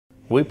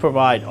We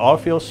provide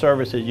off-field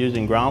services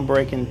using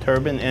groundbreaking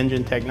turbine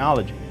engine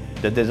technology.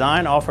 The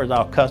design offers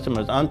our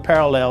customers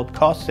unparalleled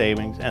cost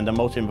savings and the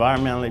most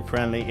environmentally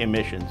friendly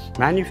emissions.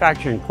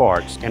 Manufacturing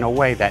parts in a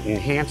way that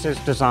enhances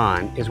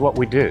design is what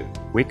we do.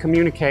 We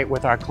communicate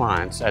with our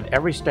clients at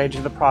every stage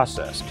of the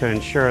process to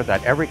ensure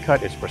that every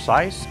cut is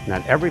precise and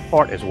that every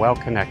part is well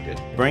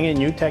connected. Bringing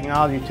new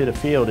technology to the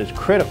field is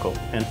critical,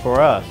 and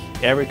for us,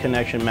 every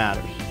connection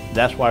matters.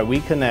 That's why we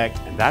connect.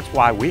 And that's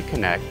why we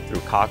connect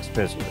through Cox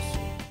Business.